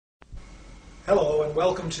Hello and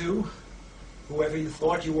welcome to Whoever You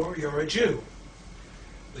Thought You Were, You're a Jew,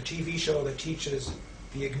 the TV show that teaches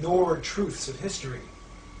the ignored truths of history.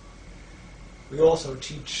 We also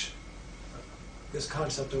teach this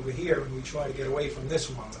concept over here, and we try to get away from this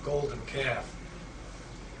one, the golden calf.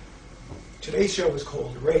 Today's show is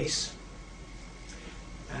called Race,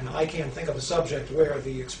 and I can't think of a subject where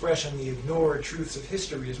the expression the ignored truths of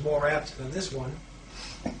history is more apt than this one.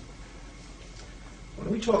 When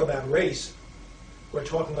we talk about race, we're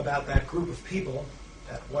talking about that group of people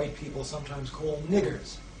that white people sometimes call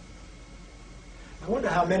niggers. I wonder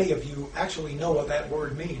how many of you actually know what that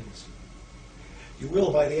word means. You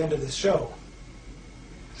will by the end of this show.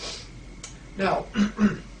 Now,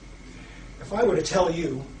 if I were to tell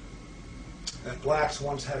you that blacks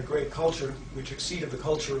once had a great culture which exceeded the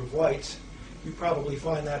culture of whites, you'd probably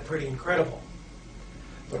find that pretty incredible.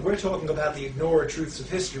 But we're talking about the ignored truths of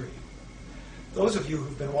history. Those of you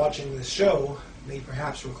who've been watching this show may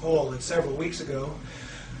perhaps recall that several weeks ago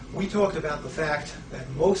we talked about the fact that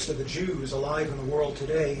most of the Jews alive in the world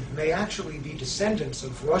today may actually be descendants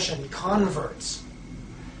of Russian converts.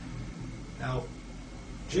 Now,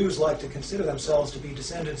 Jews like to consider themselves to be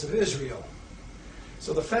descendants of Israel.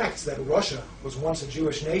 So the facts that Russia was once a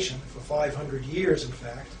Jewish nation for 500 years, in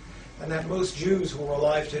fact, and that most Jews who are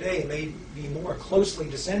alive today may be more closely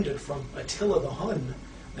descended from Attila the Hun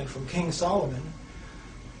than from King Solomon,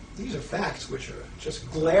 these are facts which are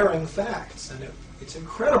just glaring facts, and it's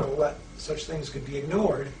incredible that such things could be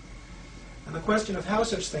ignored. And the question of how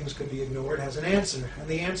such things could be ignored has an answer, and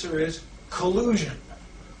the answer is collusion.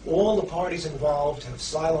 All the parties involved have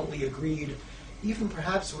silently agreed, even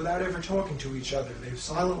perhaps without ever talking to each other, they've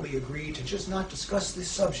silently agreed to just not discuss this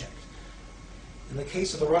subject. In the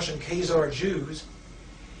case of the Russian Khazar Jews,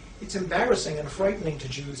 it's embarrassing and frightening to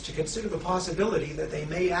Jews to consider the possibility that they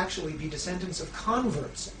may actually be descendants of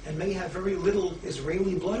converts and may have very little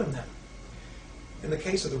Israeli blood in them. In the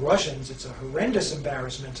case of the Russians, it's a horrendous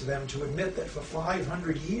embarrassment to them to admit that for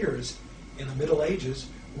 500 years in the Middle Ages,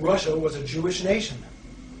 Russia was a Jewish nation.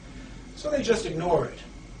 So they just ignore it.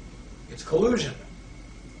 It's collusion.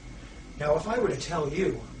 Now, if I were to tell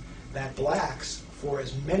you that blacks, for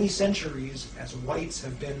as many centuries as whites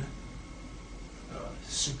have been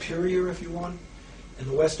superior, if you want, in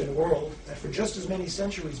the Western world, that for just as many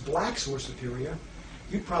centuries blacks were superior,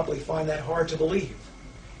 you'd probably find that hard to believe.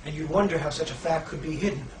 And you'd wonder how such a fact could be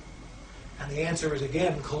hidden. And the answer is,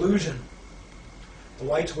 again, collusion. The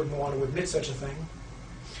whites wouldn't want to admit such a thing,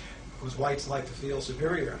 because whites like to feel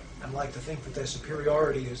superior and like to think that their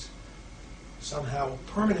superiority is somehow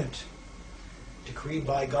permanent, decreed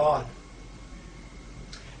by God.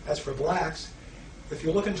 As for blacks, if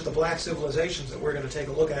you look into the black civilizations that we're going to take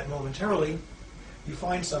a look at momentarily, you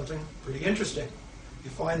find something pretty interesting. You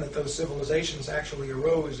find that those civilizations actually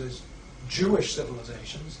arose as Jewish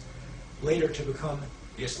civilizations, later to become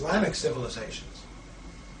Islamic civilizations.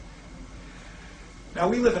 Now,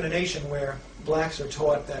 we live in a nation where blacks are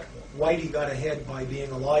taught that whitey got ahead by being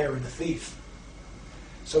a liar and a thief.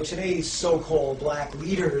 So today's so-called black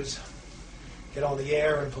leaders get on the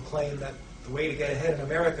air and proclaim that the way to get ahead in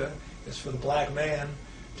America is for the black man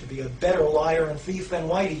to be a better liar and thief than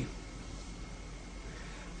whitey.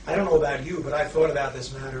 I don't know about you, but I've thought about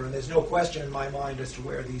this matter, and there's no question in my mind as to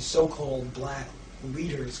where these so-called black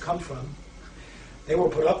leaders come from. They were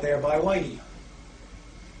put up there by whitey.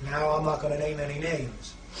 Now, I'm not going to name any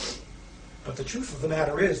names. But the truth of the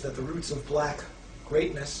matter is that the roots of black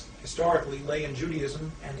greatness historically lay in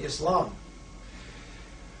Judaism and Islam.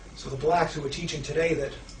 So the blacks who are teaching today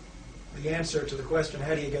that the answer to the question,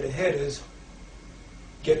 how do you get ahead, is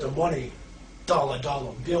get the money, dollar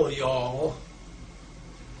bill, y'all.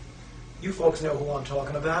 You folks know who I'm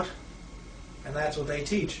talking about, and that's what they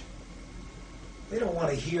teach. They don't want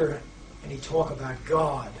to hear any talk about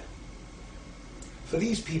God. For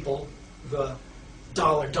these people, the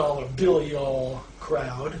dollar bill, y'all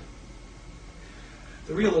crowd,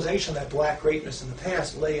 the realization that black greatness in the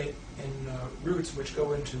past lay in roots which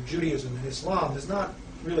go into Judaism and Islam is not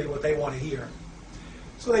really what they want to hear.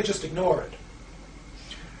 So they just ignore it.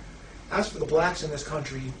 As for the blacks in this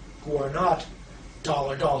country who are not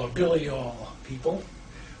dollar bill y'all people,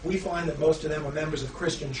 we find that most of them are members of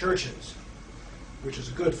Christian churches, which is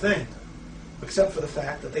a good thing, except for the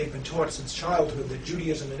fact that they've been taught since childhood that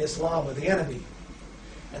Judaism and Islam are the enemy.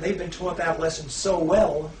 And they've been taught that lesson so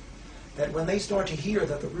well that when they start to hear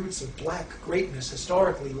that the roots of black greatness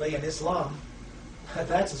historically lay in Islam,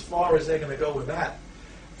 that's as far as they're going to go with that.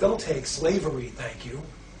 They'll take slavery, thank you.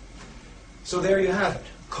 So there you have it,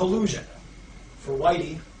 collusion. For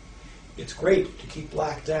whitey, it's great to keep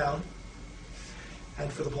black down.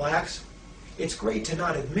 And for the blacks, It's great to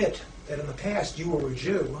not admit that in the past you were a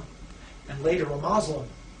Jew and later a Muslim.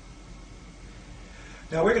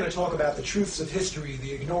 Now we're going to talk about the truths of history,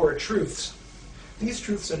 the ignored truths. These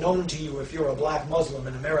truths are known to you if you're a black Muslim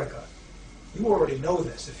in America. You already know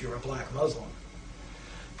this if you're a black Muslim.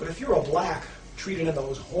 But if you're a black treated in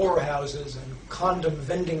those whorehouses and condom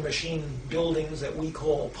vending machine buildings that we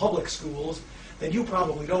call public schools, then you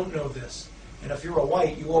probably don't know this. And if you're a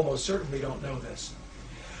white, you almost certainly don't know this.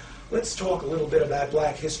 Let's talk a little bit about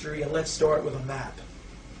black history, and let's start with a map.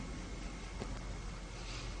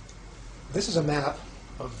 This is a map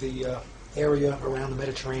of the area around the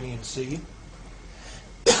Mediterranean Sea.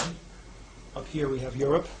 Up here we have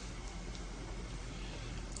Europe.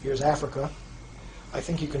 Here's Africa. I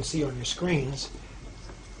think you can see on your screens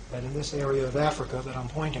that in this area of Africa that I'm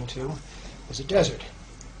pointing to is a desert.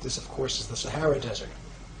 This, of course, is the Sahara Desert.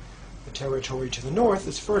 The territory to the north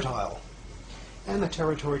is fertile, and the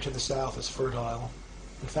territory to the south is fertile.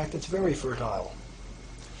 In fact, it's very fertile.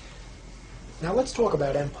 Now let's talk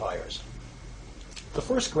about empires. The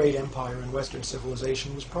first great empire in Western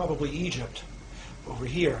civilization was probably Egypt, over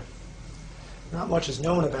here. Not much is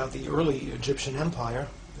known about the early Egyptian empire.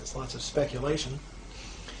 There's lots of speculation.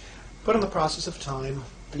 But in the process of time,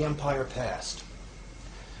 the empire passed.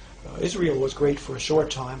 Israel was great for a short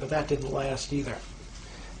time, but that didn't last either.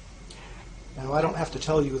 Now, I don't have to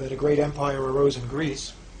tell you that a great empire arose in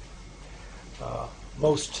Greece.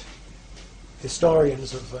 Most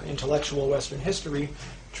historians of intellectual Western history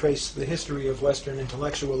trace the history of Western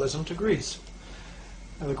intellectualism to Greece.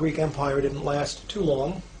 Now, the Greek Empire didn't last too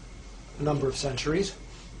long, a number of centuries.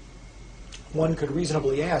 One could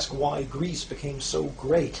reasonably ask why Greece became so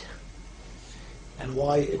great and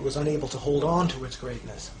why it was unable to hold on to its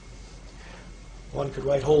greatness. One could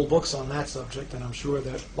write whole books on that subject, and I'm sure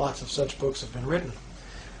that lots of such books have been written.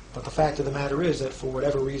 But the fact of the matter is that for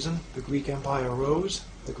whatever reason, the Greek Empire rose,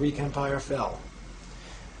 the Greek Empire fell.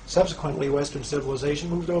 Subsequently, Western civilization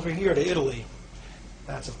moved over here to Italy.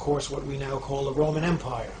 That's, of course, what we now call the Roman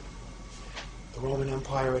Empire. The Roman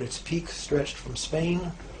Empire at its peak stretched from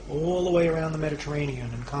Spain all the way around the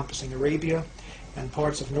Mediterranean, encompassing Arabia and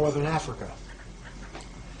parts of northern Africa.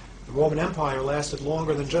 The Roman Empire lasted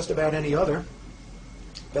longer than just about any other,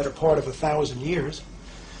 better part of 1,000 years.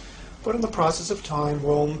 But in the process of time,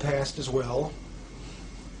 Rome passed as well.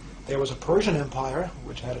 There was a Persian Empire,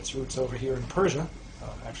 which had its roots over here in Persia,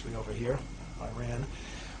 actually over here, Iran.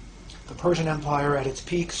 The Persian Empire at its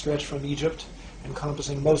peak stretched from Egypt,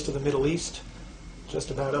 encompassing most of the Middle East,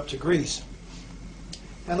 just about up to Greece.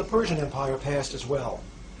 And the Persian Empire passed as well.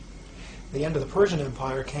 The end of the Persian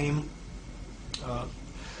Empire came,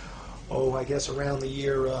 I guess around the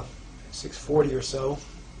year 640 or so,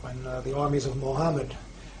 when the armies of Muhammad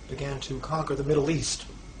began to conquer the Middle East,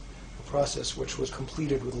 a process which was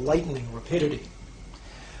completed with lightning rapidity.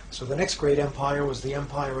 So the next great empire was the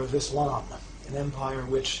Empire of Islam, an empire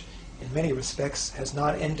which, in many respects, has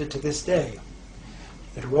not ended to this day.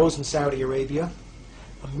 It arose in Saudi Arabia,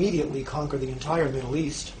 immediately conquered the entire Middle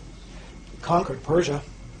East, conquered Persia.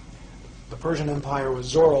 The Persian Empire was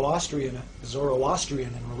Zoroastrian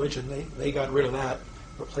in religion. They got rid of that,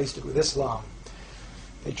 replaced it with Islam.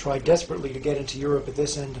 They tried desperately to get into Europe at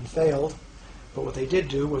this end and failed, but what they did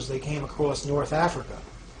do was they came across North Africa,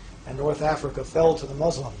 and North Africa fell to the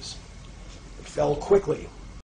Muslims. It fell quickly.